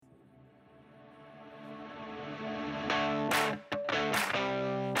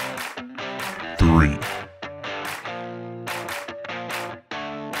3,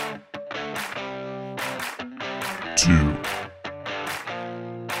 2,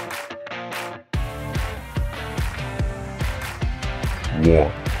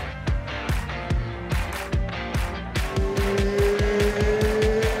 1.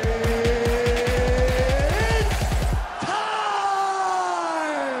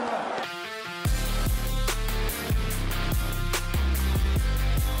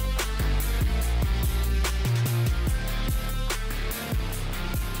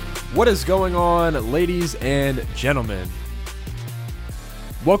 What is going on, ladies and gentlemen?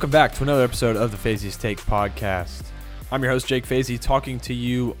 Welcome back to another episode of the Fazy's Take podcast. I'm your host, Jake Fazy, talking to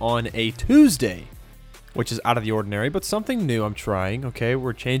you on a Tuesday, which is out of the ordinary, but something new I'm trying, okay?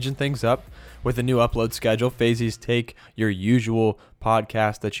 We're changing things up with a new upload schedule. Fazy's Take, your usual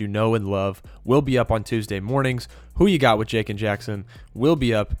podcast that you know and love, will be up on Tuesday mornings. Who You Got with Jake and Jackson will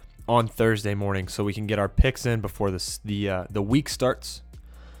be up on Thursday morning, so we can get our picks in before the week starts.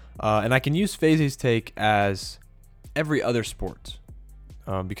 And I can use Fazy's Take as every other sport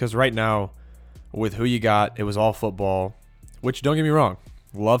because right now with Who You Got, it was all football, which don't get me wrong,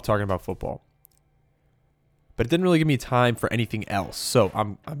 love talking about football. But it didn't really give me time for anything else. So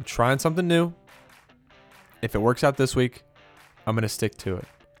I'm trying something new. If it works out this week, I'm going to stick to it.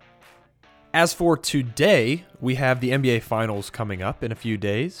 As for today, we have the NBA Finals coming up in a few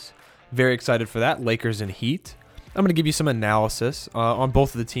days. Very excited for that. Lakers and Heat. I'm going to give you some analysis on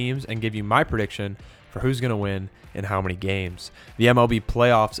both of the teams and give you my prediction for who's going to win and how many games. The MLB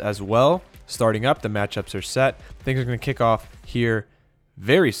playoffs as well, starting up. The matchups are set. Things are going to kick off here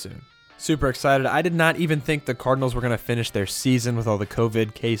very soon. Super excited. I did not even think the Cardinals were going to finish their season with all the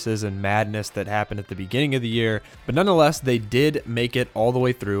COVID cases and madness that happened at the beginning of the year. But nonetheless, they did make it all the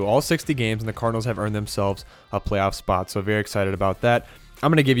way through, all 60 games, and the Cardinals have earned themselves a playoff spot. So very excited about that.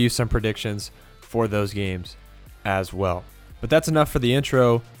 I'm going to give you some predictions for those games as well. But that's enough for the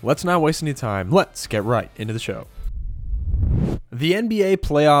intro. Let's not waste any time. Let's get right into the show. The NBA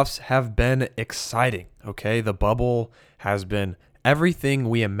playoffs have been exciting, okay? The bubble has been everything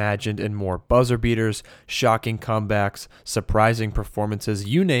we imagined and more. Buzzer beaters, shocking comebacks, surprising performances,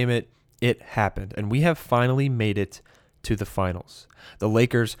 you name it, it happened. And we have finally made it to the finals. The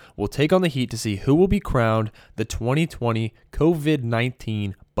Lakers will take on the Heat to see who will be crowned the 2020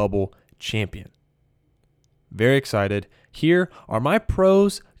 COVID-19 bubble champion. Very excited. Here are my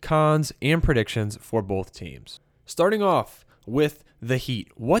pros, cons, and predictions for both teams. Starting off with the Heat.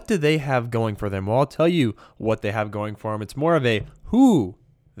 What do they have going for them? Well, I'll tell you what they have going for them. It's more of a who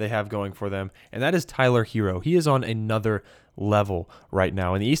they have going for them, and that is Tyler Hero. He is on another level right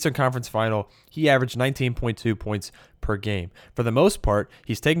now. In the Eastern Conference Final, he averaged 19.2 points per game. For the most part,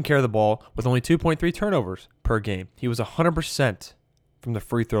 he's taking care of the ball with only 2.3 turnovers per game. He was 100% from the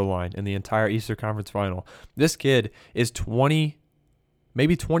free throw line in the entire Eastern Conference Final. This kid is 20,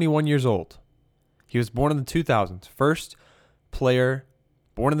 maybe 21 years old. He was born in the 2000s. First player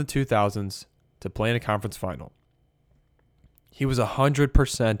born in the 2000s to play in a conference final. He was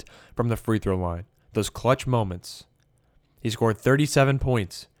 100% from the free throw line. Those clutch moments. He scored 37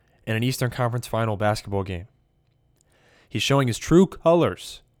 points in an Eastern Conference Final basketball game. He's showing his true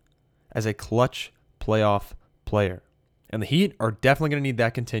colors as a clutch playoff player. And the Heat are definitely going to need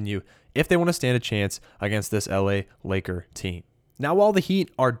that continue if they want to stand a chance against this LA Laker team. Now, while the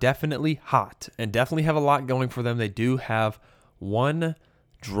Heat are definitely hot and definitely have a lot going for them, they do have one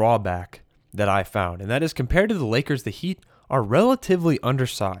drawback that I found. And that is compared to the Lakers, the Heat are relatively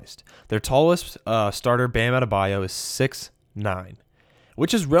undersized. Their tallest starter, Bam Adebayo, is 6'9",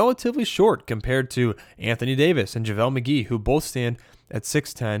 which is relatively short compared to Anthony Davis and JaVale McGee, who both stand at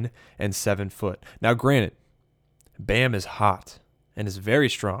 6'10" and 7 foot. Now, granted, Bam is hot and is very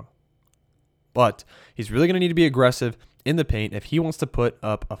strong, but he's really going to need to be aggressive in the paint if he wants to put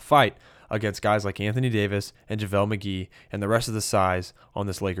up a fight against guys like Anthony Davis and JaVale McGee and the rest of the size on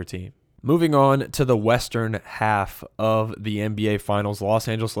this Laker team. Moving on to the western half of the NBA Finals, Los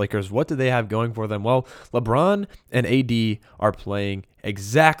Angeles Lakers, what do they have going for them? Well, LeBron and AD are playing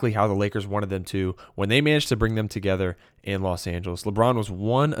exactly how the Lakers wanted them to when they managed to bring them together in Los Angeles. LeBron was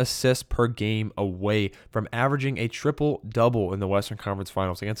 1 assist per game away from averaging a triple-double in the Western Conference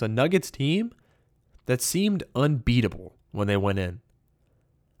Finals against a Nuggets team that seemed unbeatable when they went in.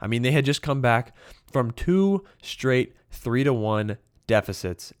 I mean, they had just come back from 2 straight 3-1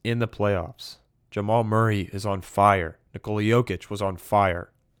 deficits in the playoffs. Jamal Murray is on fire. Nikola Jokic was on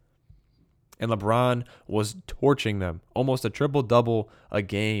fire. And LeBron was torching them. Almost a triple-double a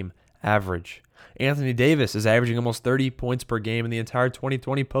game average. Anthony Davis is averaging almost 30 points per game in the entire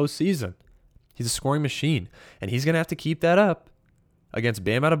 2020 postseason. He's a scoring machine. And he's going to have to keep that up against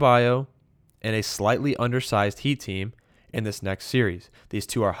Bam Adebayo and a slightly undersized Heat team in this next series. These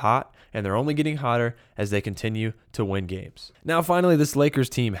two are hot, and they're only getting hotter as they continue to win games. Now, finally, this Lakers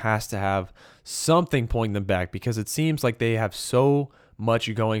team has to have something pulling them back because it seems like they have so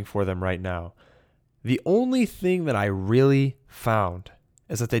much going for them right now. The only thing that I really found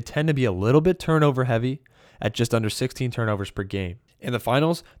is that they tend to be a little bit turnover heavy at just under 16 turnovers per game. In the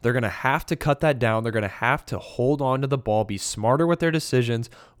finals, they're going to have to cut that down. They're going to have to hold on to the ball, be smarter with their decisions,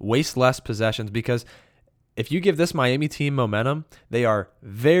 waste less possessions, because if you give this Miami team momentum, they are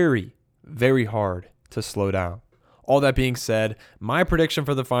very, very hard to slow down. All that being said, my prediction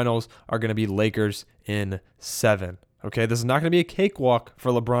for the finals are going to be Lakers in 7. Okay, this is not going to be a cakewalk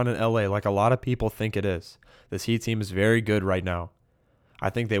for LeBron in LA like a lot of people think it is. This Heat team is very good right now.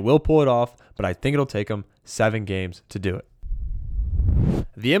 I think they will pull it off, but I think it'll take them 7 games to do it.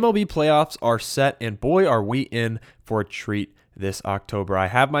 The MLB playoffs are set, and boy, are we in for a treat this October. I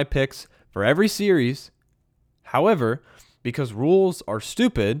have my picks for every series. However, because rules are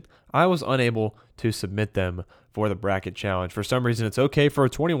stupid, I was unable to submit them for the bracket challenge. For some reason, it's okay for a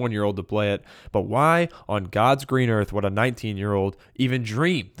 21-year-old to play it, but why on God's green earth would a 19-year-old even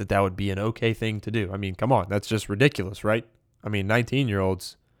dream that that would be an okay thing to do? I mean, come on, that's just ridiculous, right? I mean,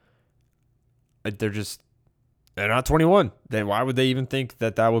 19-year-olds, they're not 21. Then why would they even think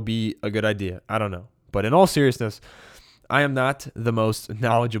that that would be a good idea? I don't know. But in all seriousness, I am not the most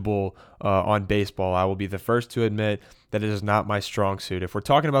knowledgeable on baseball. I will be the first to admit that it is not my strong suit. If we're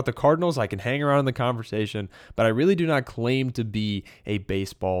talking about the Cardinals, I can hang around in the conversation, but I really do not claim to be a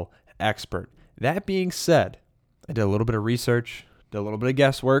baseball expert. That being said, I did a little bit of research, did a little bit of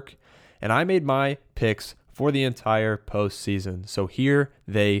guesswork, and I made my picks for the entire postseason. So here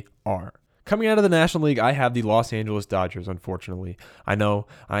they are. Coming out of the National League, I have the Los Angeles Dodgers, unfortunately. I know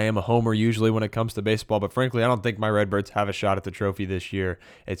I am a homer usually when it comes to baseball, but frankly, I don't think my Redbirds have a shot at the trophy this year.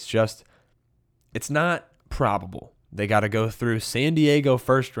 It's not probable. They got to go through San Diego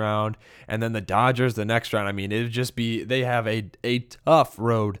first round and then the Dodgers the next round. I mean, they have a tough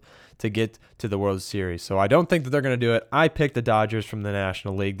road to get to the World Series. So I don't think that they're going to do it. I picked the Dodgers from the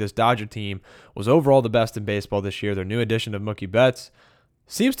National League. This Dodger team was overall the best in baseball this year. Their new addition of Mookie Betts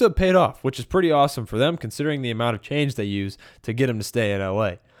seems to have paid off, which is pretty awesome for them considering the amount of change they use to get him to stay in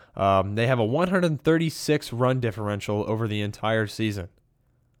LA. They have a 136 run differential over the entire season.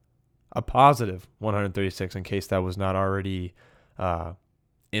 A positive 136 in case that was not already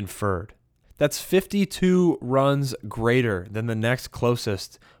inferred. That's 52 runs greater than the next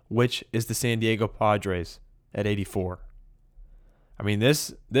closest, which is the San Diego Padres at 84. I mean,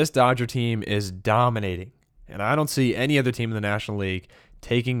 this Dodger team is dominating, and I don't see any other team in the National League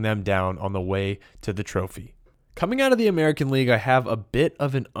taking them down on the way to the trophy. Coming out of the American League, I have a bit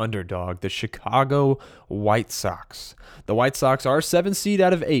of an underdog, the Chicago White Sox. The White Sox are 7 seed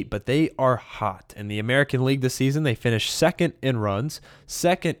out of 8, but they are hot. In the American League this season, they finished 2nd in runs,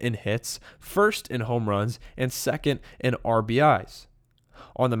 2nd in hits, 1st in home runs, and 2nd in RBIs.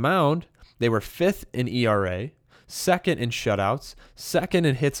 On the mound, they were 5th in ERA, 2nd in shutouts, 2nd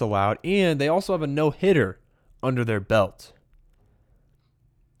in hits allowed, and they also have a no-hitter under their belt.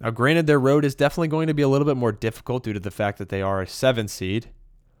 Now, granted, their road is definitely going to be a little bit more difficult due to the fact that they are a 7 seed,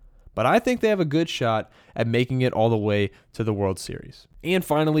 but I think they have a good shot at making it all the way to the World Series. And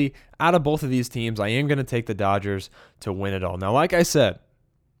finally, out of both of these teams, I am going to take the Dodgers to win it all. Now, like I said,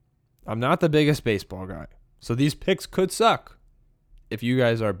 I'm not the biggest baseball guy, so these picks could suck. If you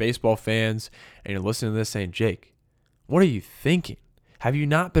guys are baseball fans and you're listening to this saying, Jake, what are you thinking? Have you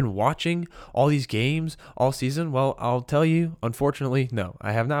not been watching all these games all season? Well, I'll tell you, unfortunately, no,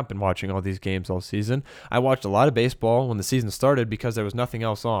 I have not been watching all these games all season. I watched a lot of baseball when the season started because there was nothing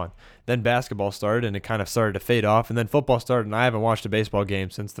else on. Then basketball started and it kind of started to fade off. And then football started and I haven't watched a baseball game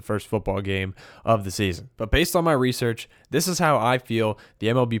since the first football game of the season. But based on my research, this is how I feel the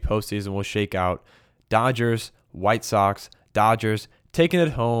MLB postseason will shake out. Dodgers, White Sox, Dodgers taking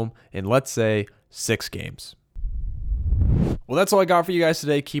it home in, let's say, 6 games. Well, that's all I got for you guys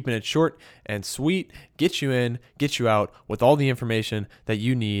today. Keeping it short and sweet. Get you in, get you out with all the information that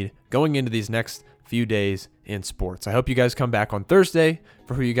you need going into these next few days in sports. I hope you guys come back on Thursday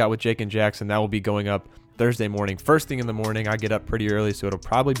for Who You Got with Jake and Jackson. That will be going up Thursday morning. First thing in the morning. I get up pretty early, so it'll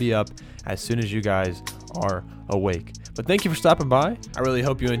probably be up as soon as you guys are awake. But thank you for stopping by. I really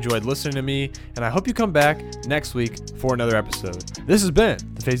hope you enjoyed listening to me, and I hope you come back next week for another episode. This has been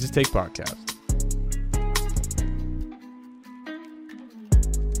the Phases Take Podcast.